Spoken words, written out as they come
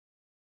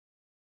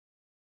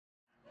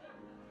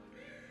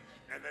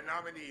And the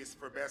nominees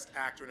for Best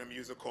Actor in a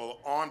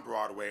Musical on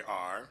Broadway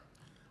are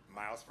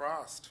Miles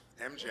Frost,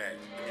 MJ,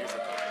 the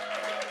musical.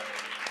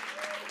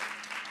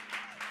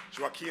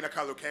 Joaquina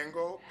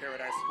Kalukango,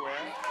 Paradise Square.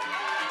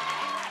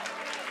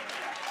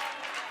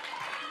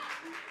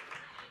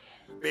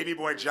 Baby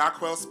boy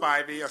Jacquel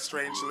Spivey, A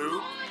Strange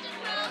Loop.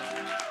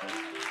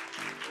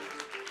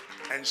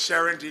 And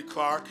Sharon D.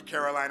 Clark,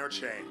 Caroline or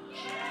Change.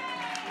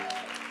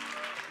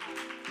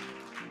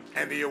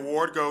 And the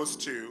award goes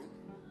to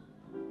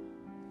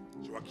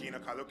Joaquina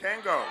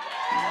Kalukango,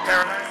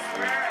 Paradise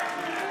Square.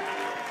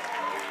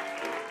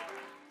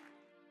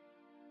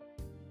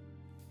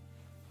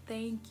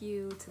 Thank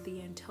you to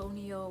the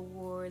Antonio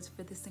Awards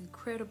for this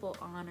incredible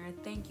honor.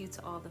 Thank you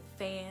to all the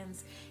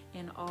fans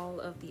and all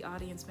of the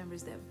audience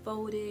members that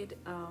voted.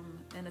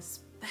 And a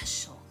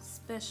special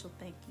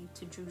thank you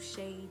to Drew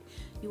Shade.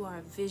 You are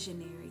a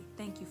visionary.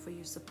 Thank you for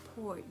your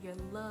support, your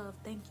love.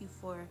 Thank you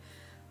for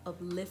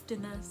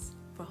uplifting us,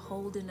 for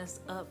holding us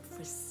up,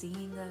 for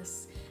seeing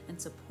us and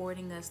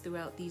supporting us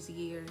throughout these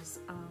years.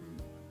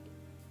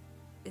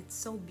 It's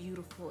so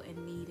beautiful and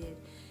needed.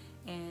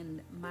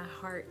 And my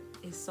heart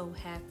is so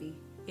happy.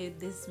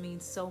 This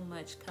means so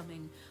much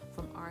coming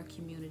from our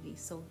community.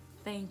 So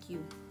thank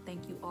you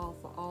all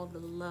for all the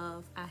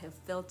love. I have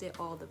felt it,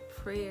 all the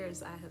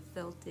prayers, I have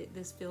felt it.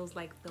 This feels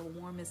like the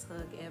warmest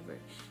hug ever.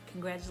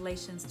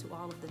 Congratulations to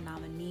all of the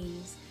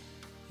nominees.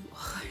 You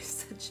are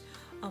such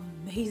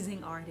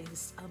amazing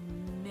artists,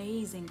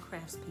 amazing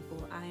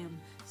craftspeople. I am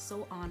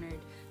so honored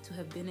to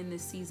have been in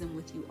this season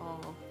with you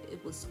all.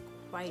 It was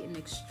quite an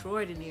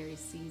extraordinary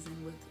season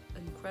with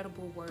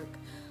incredible work,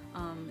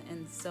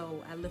 and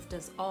so I lift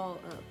us all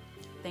up.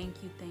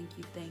 Thank you.